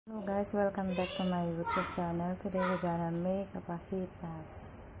Hello guys, welcome back to my YouTube channel. Today we're gonna make a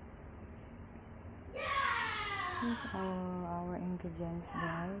fajitas. These are our ingredients,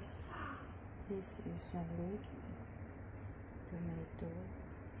 guys. This is a leek, tomato,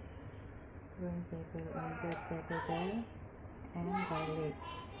 green pepper or red pepper, and garlic.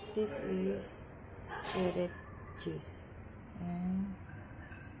 This is shredded cheese and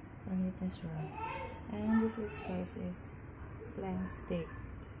fajitas roll. And this is spices, flank steak.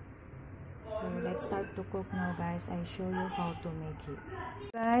 So let's start to cook now, guys. I show you how to make it.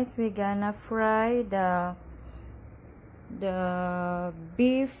 Guys, we're gonna fry the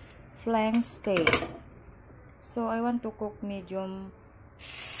beef flank steak. So I want to cook medium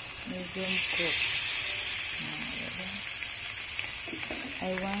cook.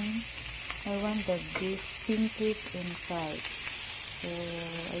 I want the beef pinkish inside. So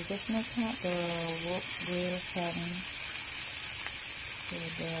I just make the grill pan so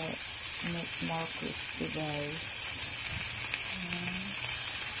make more crispy, guys.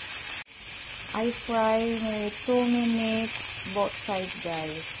 I fry 2 minutes both sides,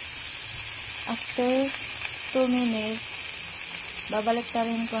 guys. After 2 minutes, babalik ta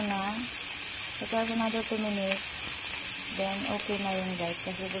rin ko na. Because another 2 minutes, then okay na yun, guys.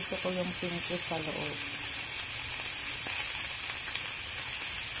 Kasi gusto ko yung pinkish sa loob.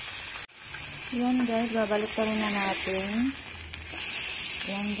 Yan, guys. Babalik ta rin na natin.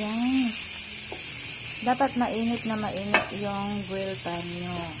 Yan, guys. Dapat mainit na mainit yung grill pan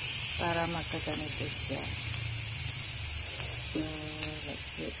nyo para magkaganito siya. So,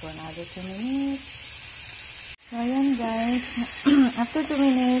 let's wait for another 2 minutes. So, yan, guys. After 2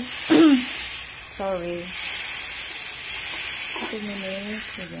 minutes, sorry. 2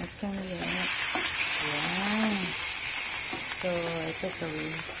 minutes, after yan. Yan. So, ito,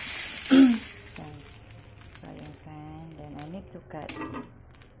 sorry. Frying pan. Then, I need to cut.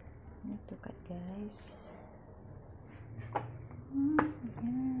 Guys.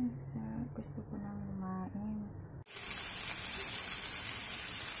 Yan. So, gusto ko nang lumain.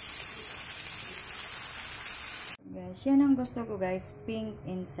 Guys, yan ang gusto ko, guys. Pink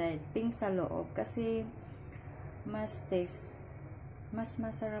inside. Pink sa loob. Kasi, mas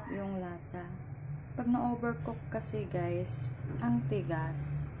masarap yung lasa. Pag na-overcook kasi, guys, ang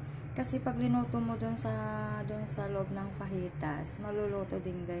tigas. Kasi pag linuto mo dun sa loob ng fajitas, maluluto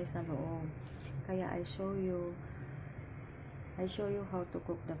din, guys, sa loob. Kaya I show you how to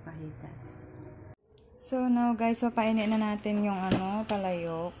cook the fajitas. So now, guys, papainin na natin yung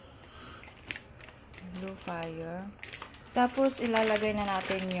palayok. Blue fire. Tapos ilalagay na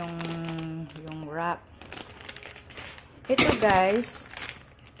natin yung wrap. Ito, guys,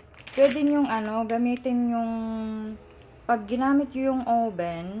 pwede yung gamitin yung pag ginamit yung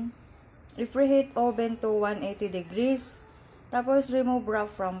oven, i-preheat oven to 180 degrees. Tapos, remove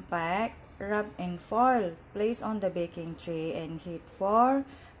wrap from pack. Wrap in foil. Place on the baking tray and heat for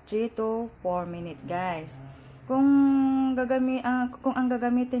 3 to 4 minutes, guys. Kung ang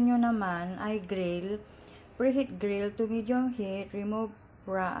gagamitin nyo naman ay grill, preheat grill to medium heat. Remove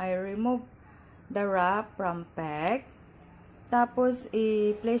the wrap from pack. Tapos,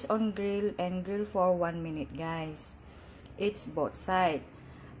 i-place on grill and grill for 1 minute, guys. It's both side.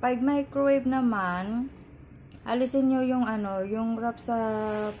 Pag microwave naman, alisin nyo yung wrap sa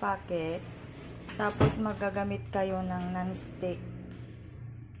packet. Tapos magagamit kayo ng non-stick.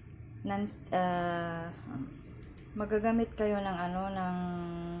 Magagamit kayo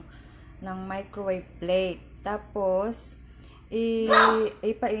ng microwave plate. Tapos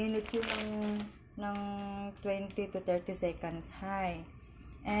ipainit yun ng 20 to 30 seconds high.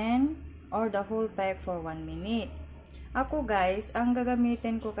 Or the whole pack for 1 minute. Ako, guys, ang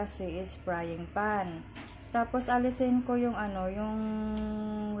gagamitin ko kasi is frying pan. Tapos alisin ko yung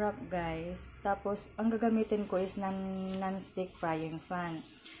wrap, guys. Tapos ang gagamitin ko is non-stick frying pan.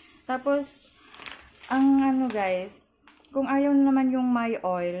 Tapos ang guys, kung ayaw naman yung may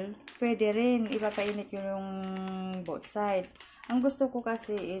oil, pwede rin ipapainit yung both side. Ang gusto ko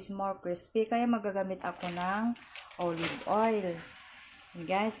kasi is more crispy, kaya magagamit ako ng olive oil.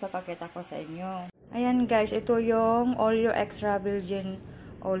 Guys, papakita ko sa inyo. Ayan, guys, ito yung all your extra virgin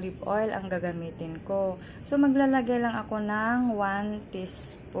olive oil ang gagamitin ko. So, maglalagay lang ako ng 1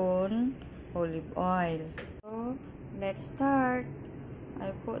 teaspoon olive oil. So, let's start.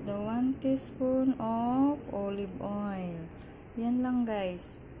 I put the 1 teaspoon of olive oil. Yan lang,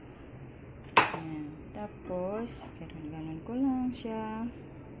 guys. Ayan. Tapos, ganun ko lang siya.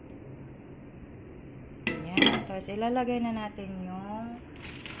 Ayan. Tapos, ilalagay na natin yung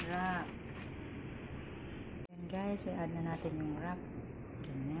wrap. Ayan, guys, i-add na natin yung wrap.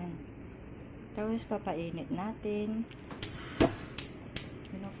 Ganyan. Tapos, papainit natin.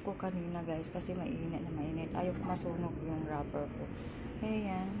 Inoff ko kanina guys kasi mainit na mainit. Ayaw ko masunog yung rubber ko.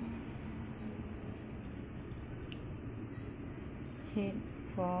 Kaya yan. Heat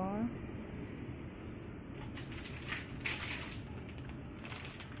for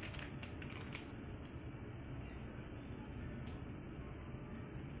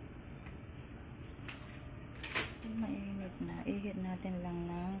mainit na. I-heat natin lang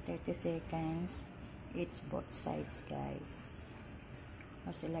ng 30 seconds each both sides guys.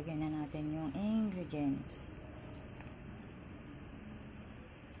 Tapos ilagay na natin yung ingredients.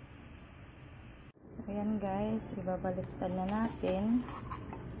 So ayan guys, ibabaliktad na natin.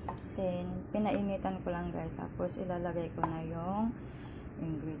 Kasi pinainitan ko lang guys. Tapos ilalagay ko na yung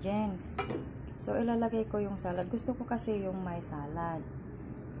ingredients. So ilalagay ko yung salad. Gusto ko kasi yung may salad.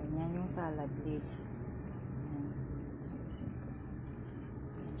 Ganyan yung salad leaves.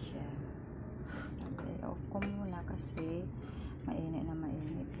 Ayan siya. Okay, off ko muna kasi mainit na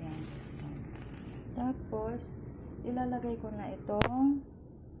mainit yan. Tapos ilalagay ko na itong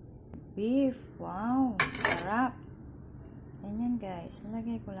beef. Wow, sarap. Ayan guys,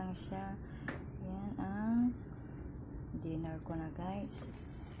 ilagay ko lang siya. Yan ang dinner ko na guys.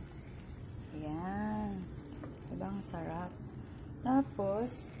 Yan, ibang sarap.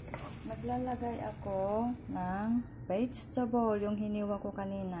 Tapos maglalagay ako ng vegetable, yung hiniwa ko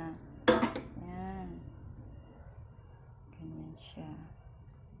kanina. Yan, ganyan siya.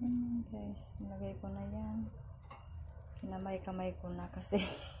 Yan guys, ilagay ko na yan. Kinamay-kamay ko na kasi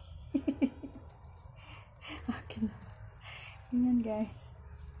akin na. Yan guys.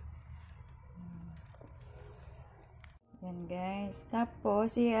 Yan guys.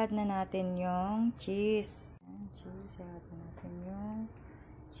 Tapos i-add na natin yung cheese. Yan, cheese. I-add na natin yung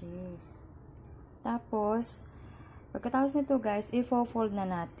cheese. Tapos pagkatapos nito guys, i-fold na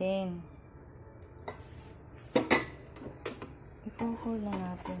natin. I-fold na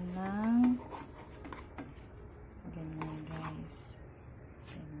natin ng ganyan guys.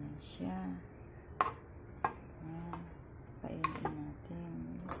 Ganyan siya. Ayan. Painin natin.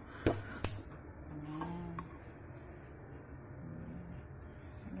 Ayan.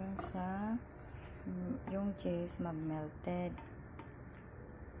 Hanggang sa yung cheese mag-melted.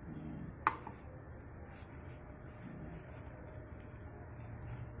 Ayan.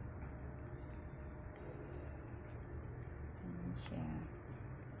 Ayan siya.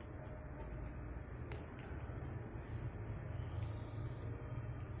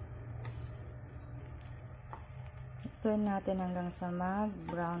 Turn natin hanggang sa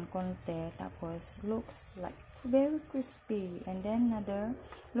mag-brown konti. Tapos, looks like very crispy. And then, another,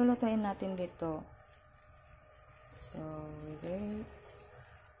 lulutuin natin dito. So, wait.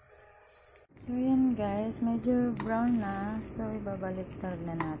 So, yan guys. Medyo brown na. So, ibabaliktad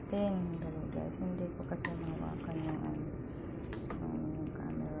na natin. Dali guys. Hindi ko kasi mawakan yung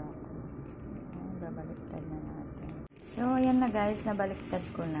camera ko. Ibabaliktad na natin. So, ayan na guys. Nabaliktad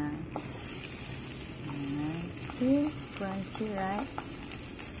ko na. Crunchy, right?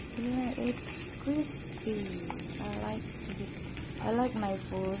 Yeah, it's crispy. I like my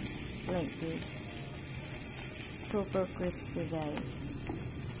food like this. Super crispy, guys.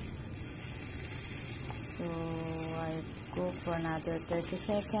 So I cook for another 30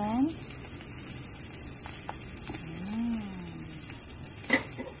 seconds.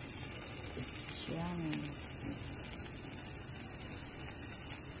 It's yummy.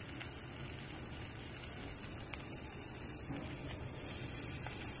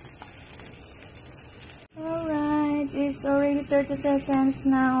 It's already 30 seconds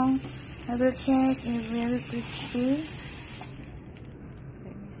now. I will check if very crispy.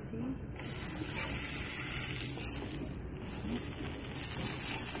 Let me see.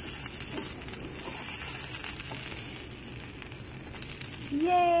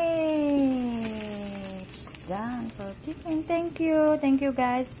 Yay! It's done for cooking. Thank you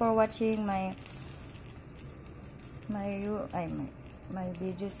guys for watching my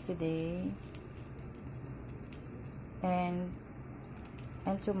videos today. And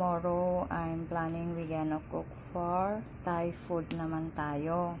tomorrow I'm planning we're gonna cook for Thai food naman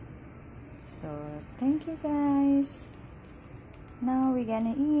tayo. So thank you guys. Now we're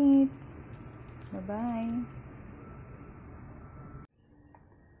gonna eat. Bye bye.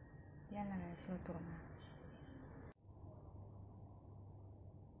 Yan na guys, luto na.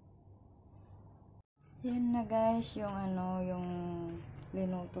 Yan na guys yung yung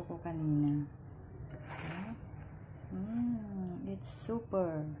linuto ko kanina. It's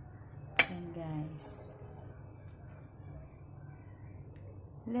super. And guys,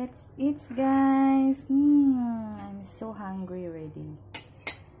 let's eat guys. I'm so hungry already.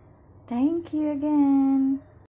 Thank you again.